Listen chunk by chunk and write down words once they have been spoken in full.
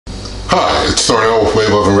Hi, it's starting out with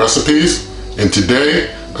Wave Oven Recipes, and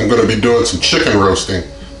today I'm going to be doing some chicken roasting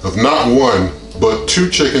of not one, but two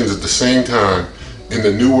chickens at the same time in the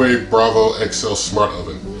NuWave Breville XL Smart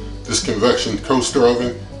Oven. This convection toaster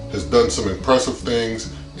oven has done some impressive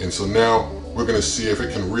things, and so now we're going to see if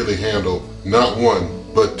it can really handle not one,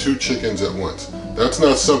 but two chickens at once. That's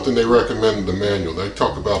not something they recommend in the manual. They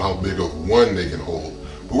talk about how big of one they can hold,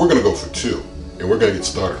 but we're going to go for two, and we're going to get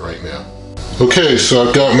started right now. Okay, so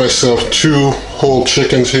I've got myself two whole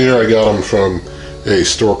chickens here. I got them from a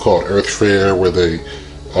store called Earth Fare, where they,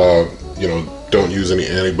 don't use any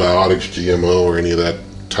antibiotics, GMO, or any of that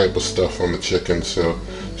type of stuff on the chicken. So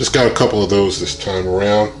just got a couple of those this time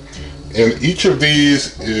around. And each of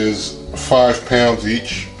these is 5 pounds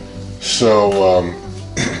each. So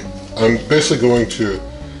I'm basically going to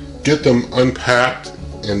get them unpacked,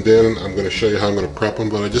 and then I'm going to show you how I'm going to prep them.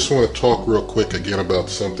 But I just want to talk real quick again about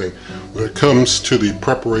something when it comes to the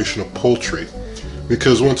preparation of poultry,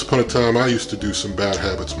 because once upon a time I used to do some bad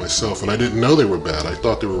habits myself, and I didn't know they were bad. I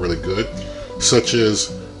thought they were really good, such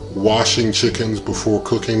as washing chickens before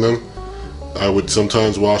cooking them. I would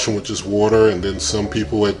sometimes wash them with just water, and then some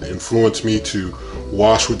people would influence me to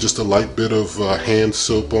wash with just a light bit of hand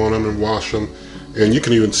soap on them and wash them. And you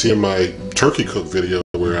can even see in my turkey cook video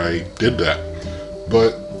where I did that.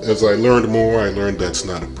 But as I learned more, I learned that's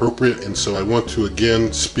not appropriate, and so I want to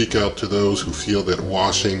again speak out to those who feel that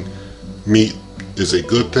washing meat is a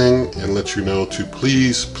good thing, and let you know to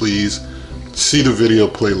please see the video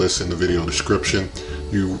playlist in the video description.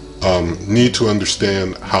 You need to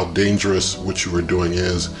understand how dangerous what you are doing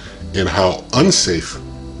is and how unsafe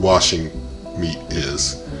washing meat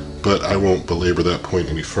is. But I won't belabor that point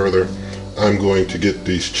any further. I'm going to get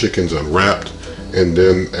these chickens unwrapped, and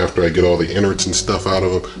then after I get all the innards and stuff out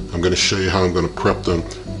of them, I'm going to show you how I'm going to prep them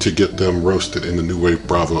to get them roasted in the NuWave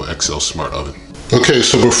Breville XL Smart Oven. Okay,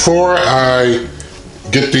 so before I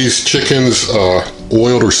get these chickens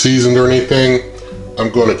oiled or seasoned or anything, I'm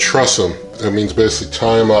going to truss them. That means basically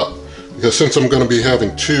tie them up, because since I'm going to be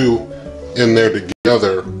having two in there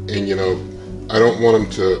together, and I don't want them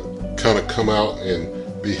to kind of come out and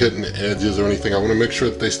be hitting the edges or anything. I want to make sure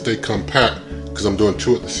that they stay compact, because I'm doing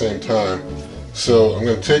two at the same time. So I'm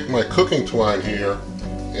going to take my cooking twine here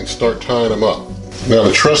and start tying them up. Now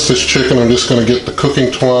to truss this chicken, I'm just going to get the cooking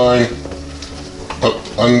twine up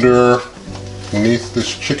underneath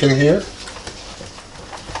this chicken here.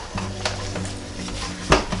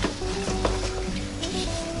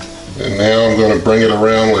 And now I'm going to bring it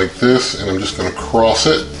around like this, and I'm just going to cross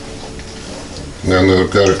it. Now that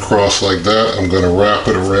I've got it crossed like that, I'm going to wrap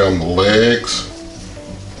it around the legs.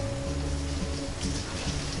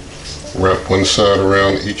 Wrap one side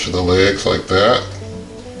around each of the legs like that.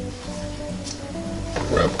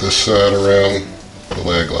 Wrap this side around the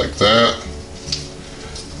leg like that.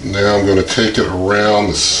 Now I'm going to take it around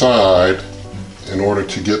the side in order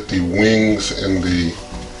to get the wings and the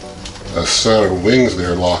side of the wings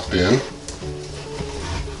there locked in.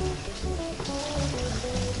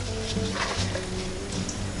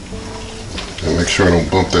 And make sure I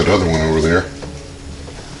don't bump that other one over there.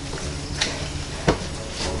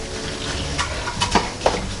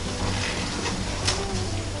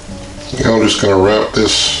 Now I'm just going to wrap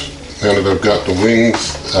this, now that I've got the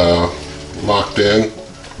wings locked in,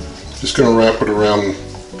 just going to wrap it around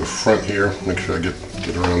the front here, make sure I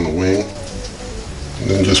get around the wing, and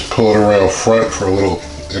then just pull it around front for a little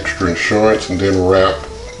extra insurance, and then wrap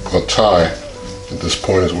a tie. At this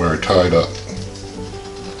point is where I tied up.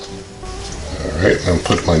 Alright, I'm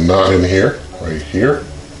putting my knot in here, right here.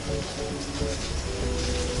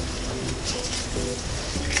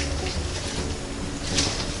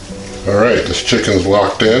 Alright, this chicken's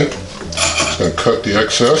locked in. Just going to cut the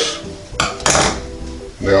excess.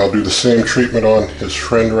 Now I'll do the same treatment on his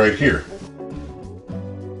friend right here.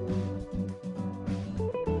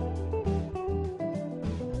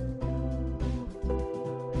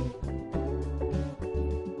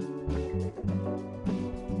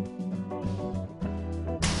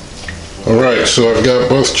 Alright, so I've got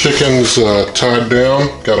both chickens tied down,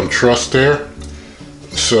 got them trussed there.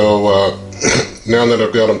 So now that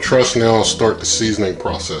I've got them trussed, now I'll start the seasoning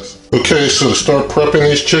process. Okay, so to start prepping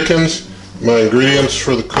these chickens, my ingredients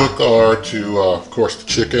for the cook are of course, the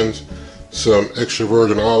chickens, some extra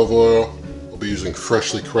virgin olive oil. I'll be using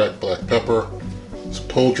freshly cracked black pepper, some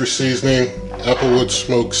poultry seasoning, applewood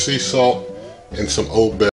smoked sea salt, and some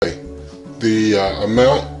Old Bay. The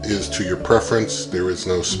amount is to your preference. There is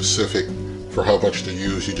no specific for how much to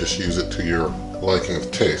use. You just use it to your liking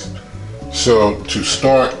of taste. So to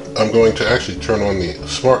start, I'm going to actually turn on the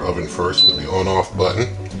smart oven first with the on-off button,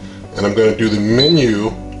 and I'm going to do the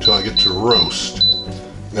menu till I get to roast.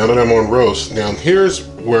 Now that I'm on roast, now here's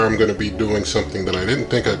where I'm going to be doing something that I didn't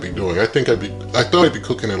think I'd be doing. I thought I'd be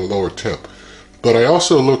cooking at a lower temp, but I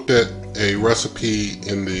also looked at a recipe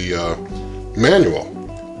in the manual,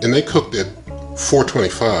 and they cooked at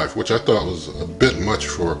 425, which I thought was a bit much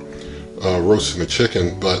for roasting the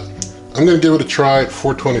chicken, but I'm going to give it a try at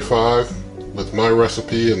 425 with my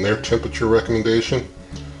recipe and their temperature recommendation.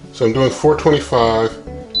 So I'm doing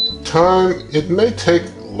 425. Time, it may take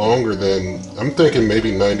longer than, I'm thinking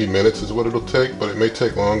maybe 90 minutes is what it'll take, but it may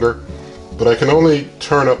take longer. But I can only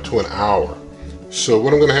turn up to an hour. So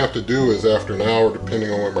what I'm going to have to do is, after an hour, depending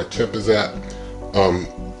on where my temp is at,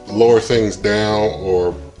 lower things down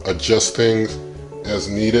or adjust things as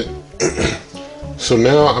needed. So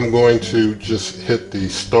now I'm going to just hit the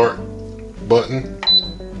start button,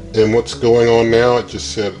 and what's going on now, it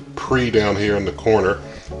just said pre down here in the corner.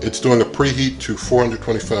 It's doing a preheat to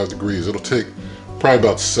 425 degrees. It'll take probably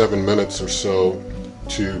about 7 minutes or so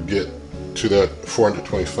to get to that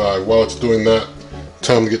 425. While it's doing that,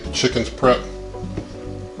 time to get the chickens prepped.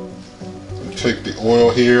 Take the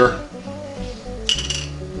oil here.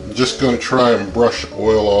 I'm just going to try and brush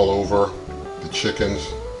oil all over the chickens.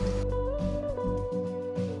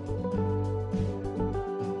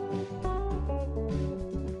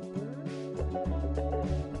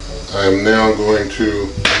 I am now going to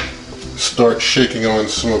start shaking on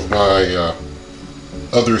some of my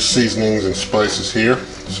other seasonings and spices here.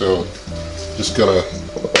 So just gonna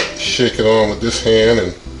shake it on with this hand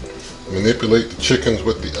and manipulate the chickens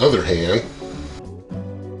with the other hand.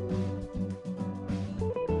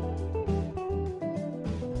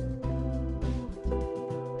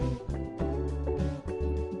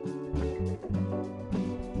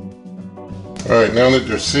 Alright, now that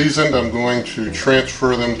they're seasoned, I'm going to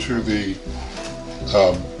transfer them to the,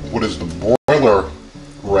 what is the broiler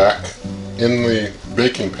rack in the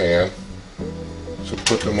baking pan. So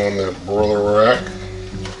put them on that broiler rack.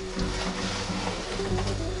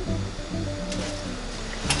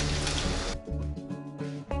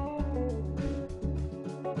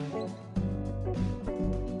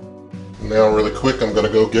 Now really quick, I'm going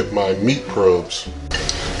to go get my meat probes.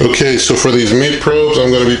 Okay, so for these meat probes, I'm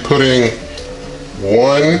going to be putting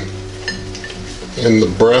one in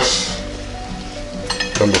the breast.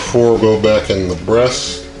 Number 4 will go back in the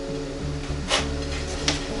breast.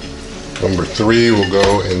 Number 3 will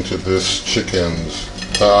go into this chicken's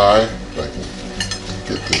thigh. If I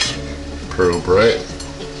can get this probe right.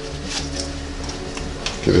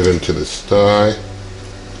 Get it into this thigh.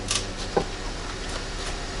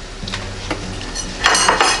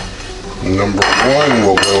 Number 1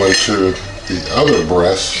 will go into the other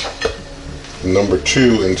breast. Number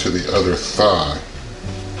 2 into the other thigh.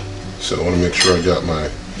 So I want to make sure I got my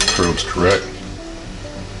probes correct.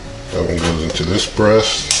 That one goes into this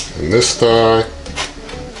breast and this thigh.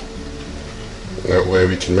 That way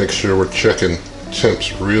we can make sure we're checking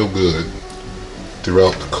temps real good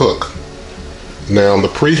throughout the cook. Now the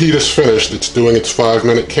preheat is finished. It's doing its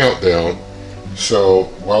 5-minute countdown. So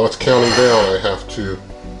while it's counting down, I have to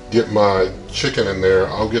get my chicken in there.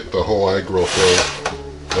 I'll get the whole iGrill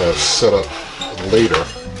thing set up later.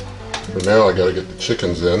 For now, I gotta get the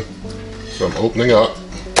chickens in. So I'm opening up.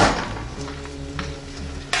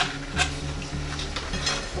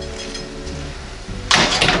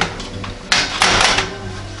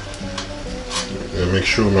 And make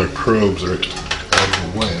sure my probes are out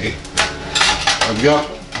of the way. I've got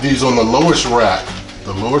these on the lowest rack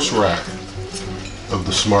of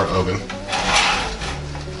the smart oven.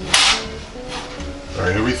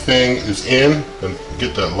 Alright, everything is in, and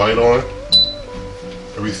get that light on.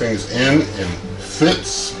 Everything is in and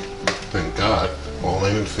fits. Thank God, all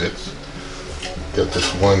in and fits. Got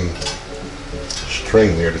this one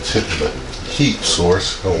string there that's hitting the heat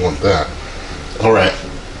source. I don't want that. Alright,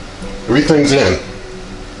 everything's in.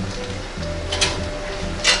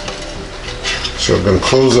 So I'm going to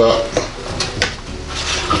close up.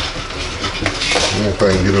 If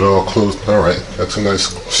I can get it all closed. Alright, that's a nice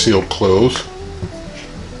sealed close.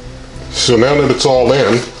 So now that it's all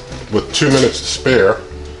in, with 2 minutes to spare,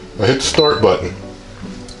 I hit the start button.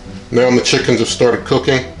 Now the chickens have started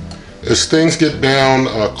cooking. As things get down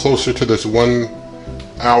closer to this 1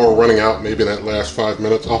 hour running out, maybe that last 5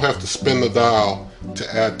 minutes, I'll have to spin the dial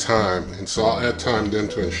to add time. And so I'll add time then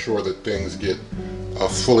to ensure that things get a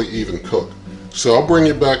fully even cook. So I'll bring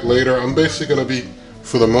you back later. I'm basically going to be,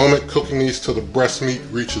 for the moment, cooking these till the breast meat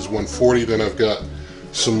reaches 140. Then I've got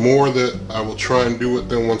some more that I will try and do it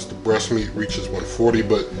then once the breast meat reaches 140.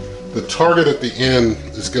 But the target at the end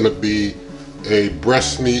is going to be a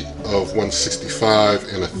breast meat of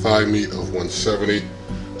 165 and a thigh meat of 170.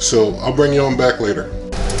 So I'll bring you on back later.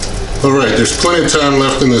 Alright, there's plenty of time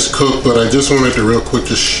left in this cook, but I just wanted to real quick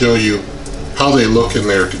just show you how they look in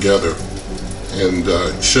there together and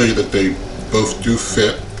show you that they both do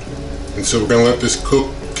fit. And so we're going to let this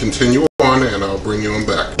cook continue on, and I'll bring you on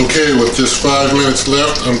back. Okay, with just 5 minutes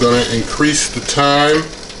left, I'm going to increase the time.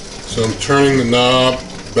 So I'm turning the knob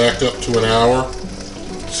back up to an hour.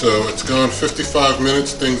 So it's gone 55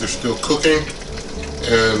 minutes, things are still cooking.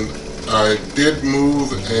 And I did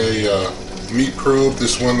move a meat probe,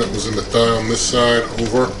 this one that was in the thigh on this side,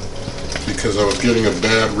 over because I was getting a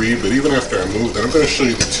bad read. But even after I moved it, I'm going to show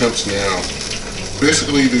you the temps now.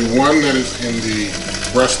 Basically, the one that is in the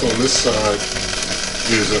breast on this side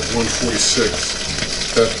is at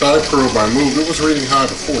 146. That thigh probe I moved, it was reading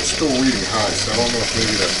high before, it's still reading high, so I don't know if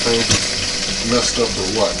maybe that probe is messed up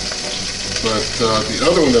or what. But the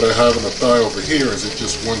other one that I have in the thigh over here is at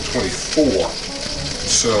just 124.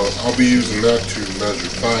 So I'll be using that to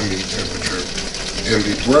measure thigh meat temperature. And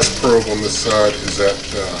the breast probe on this side is at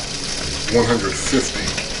 150.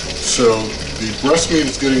 So the breast meat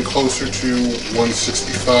is getting closer to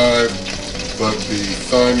 165, but the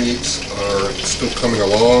thigh meats are still coming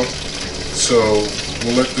along. So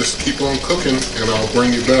we'll let this keep on cooking and I'll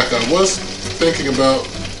bring you back. I was thinking about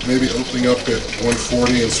maybe opening up at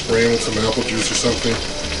 140 and spraying with some apple juice or something.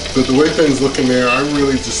 But the way things look in there, I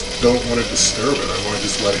really just don't want to disturb it. I want to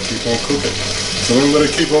just let it keep on cooking. So I'm going to let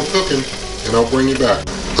it keep on cooking and I'll bring you back.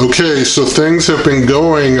 Okay, so things have been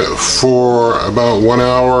going for about 1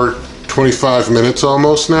 hour, 25 minutes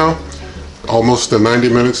almost now. Almost the 90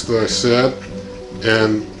 minutes that I said.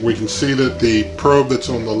 And we can see that the probe that's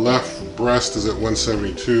on the left breast is at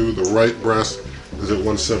 172, the right breast is at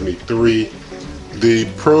 173.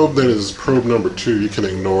 The probe that is probe number 2, you can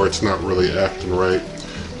ignore, it's not really acting right.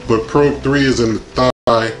 But probe 3 is in the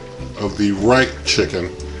thigh of the right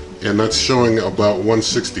chicken, and that's showing about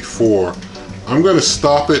 164. I'm going to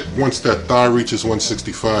stop it once that thigh reaches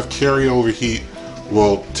 165. Carryover heat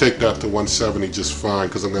will take that to 170 just fine,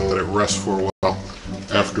 because I'm going to let it rest for a while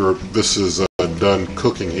after this is done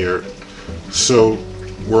cooking here. So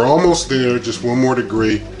we're almost there, just one more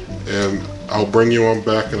degree, and I'll bring you on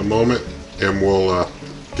back in a moment and we'll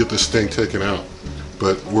get this thing taken out.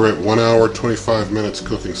 But we're at 1 hour, 25 minutes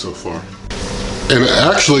cooking so far. And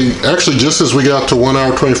actually just as we got to 1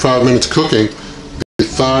 hour, 25 minutes cooking, the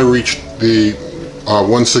thigh reached the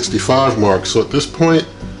 165 mark. So at this point,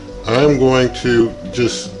 I'm going to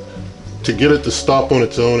just, to get it to stop on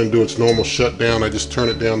its own and do its normal shutdown, I just turn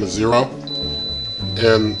it down to 0.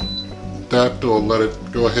 And that will let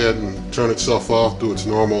it go ahead and turn itself off, do its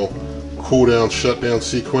normal cool down, shutdown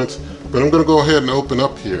sequence. But I'm going to go ahead and open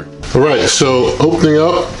up here. Alright, so opening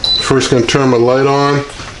up, first going to turn my light on.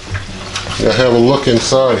 I have a look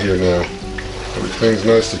inside here now. Everything's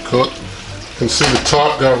nicely cooked. You can see the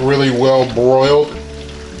top got really well broiled,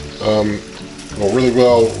 or really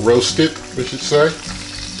well roasted, we should say.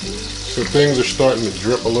 So things are starting to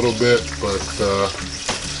drip a little bit, but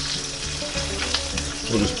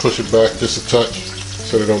we'll just push it back just a touch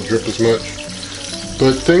so they don't drip as much.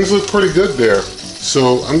 But things look pretty good there.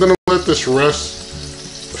 So I'm going to let this rest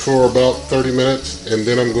for about 30 minutes, and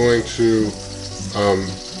then I'm going to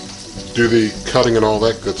do the cutting and all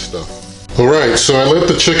that good stuff. Alright, so I let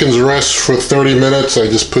the chickens rest for 30 minutes. I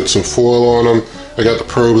just put some foil on them. I got the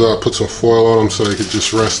probes out, put some foil on them so they could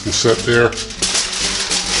just rest and sit there.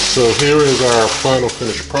 So here is our final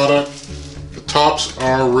finished product. The tops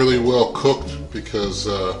are really well cooked because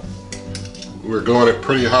we're going at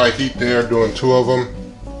pretty high heat there, doing 2 of them.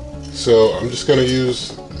 So I'm just going to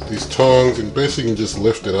use these tongs and basically just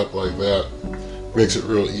lift it up like that. Makes it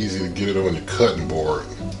real easy to get it on your cutting board.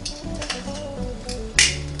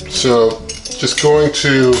 So just going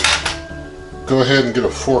to go ahead and get a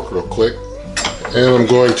fork real quick, and I'm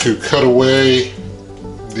going to cut away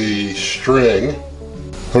the string.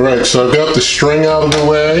 Alright, so I've got the string out of the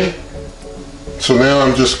way. So now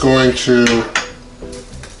I'm just going to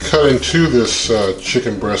cut into this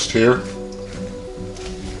chicken breast here.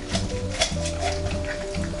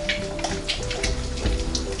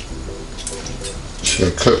 Just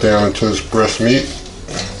going to cut down into this breast meat.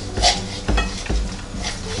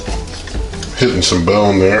 Hitting some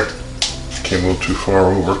bone there. Came a little too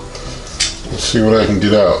far over. Let's see what I can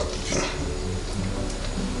get out.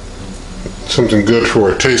 Something good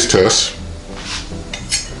for a taste test.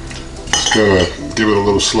 Just gonna give it a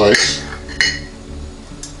little slice.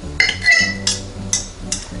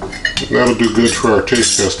 That'll do good for our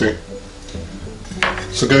taste testing.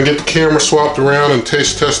 So gonna get the camera swapped around and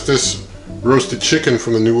taste test this roasted chicken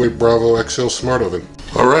from the NuWave Breville XL Smart Oven.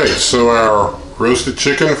 Alright, so our roasted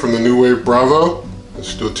chicken from the NuWave Breville.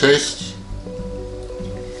 Let's do a taste.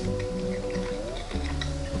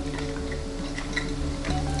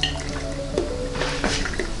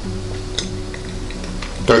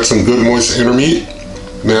 Got some good moist inner meat.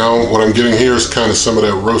 Now what I'm getting here is kind of some of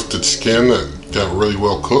that roasted skin that got really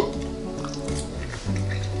well cooked.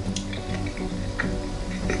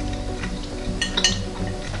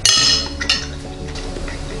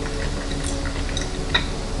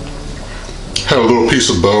 Had a little piece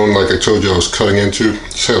of bone, like I told you I was cutting into.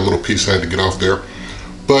 Just had a little piece I had to get off there.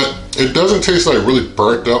 But it doesn't taste like really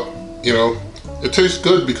burnt up, you know. It tastes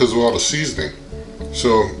good because of all the seasoning.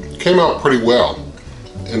 So it came out pretty well.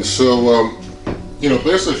 And so, you know,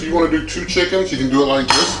 basically if you want to do 2 chickens, you can do it like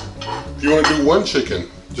this. If you want to do 1 chicken,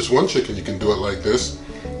 just 1 chicken, you can do it like this.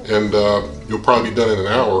 And you'll probably be done in an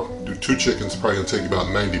hour. Do 2 chickens, probably gonna take you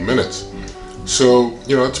about 90 minutes. So,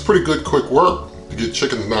 you know, it's pretty good quick work to get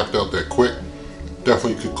chickens knocked out that quick.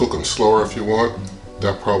 Definitely you could cook them slower if you want.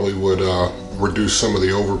 That probably would reduce some of the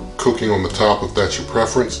overcooking on the top if that's your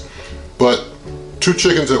preference. But 2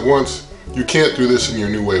 chickens at once, you can't do this in your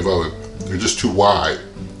NuWave oven. They're just too wide.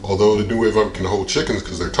 Although the NuWave oven can hold chickens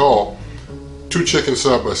because they're tall, 2 chickens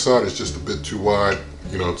side by side is just a bit too wide.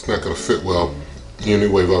 You know, it's not going to fit well in your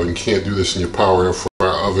NuWave oven. You can't do this in your power air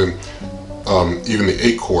fryer oven. Even the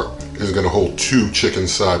 8-quart is going to hold 2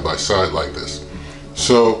 chickens side by side like this.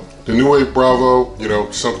 So the NuWave Bravo, you know,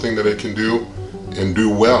 something that it can do and do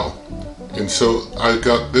well. And so I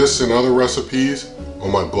got this and other recipes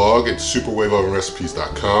on my blog at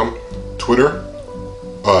superwaveovenrecipes.com. Twitter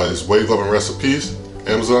is Wave Oven Recipes.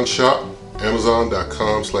 Amazon shop,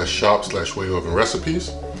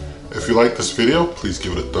 amazon.com/shop/waveovenrecipes. If you like this video, please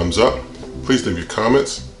give it a thumbs up. Please leave your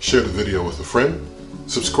comments, share the video with a friend,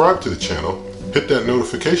 subscribe to the channel, hit that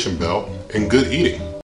notification bell, and good eating.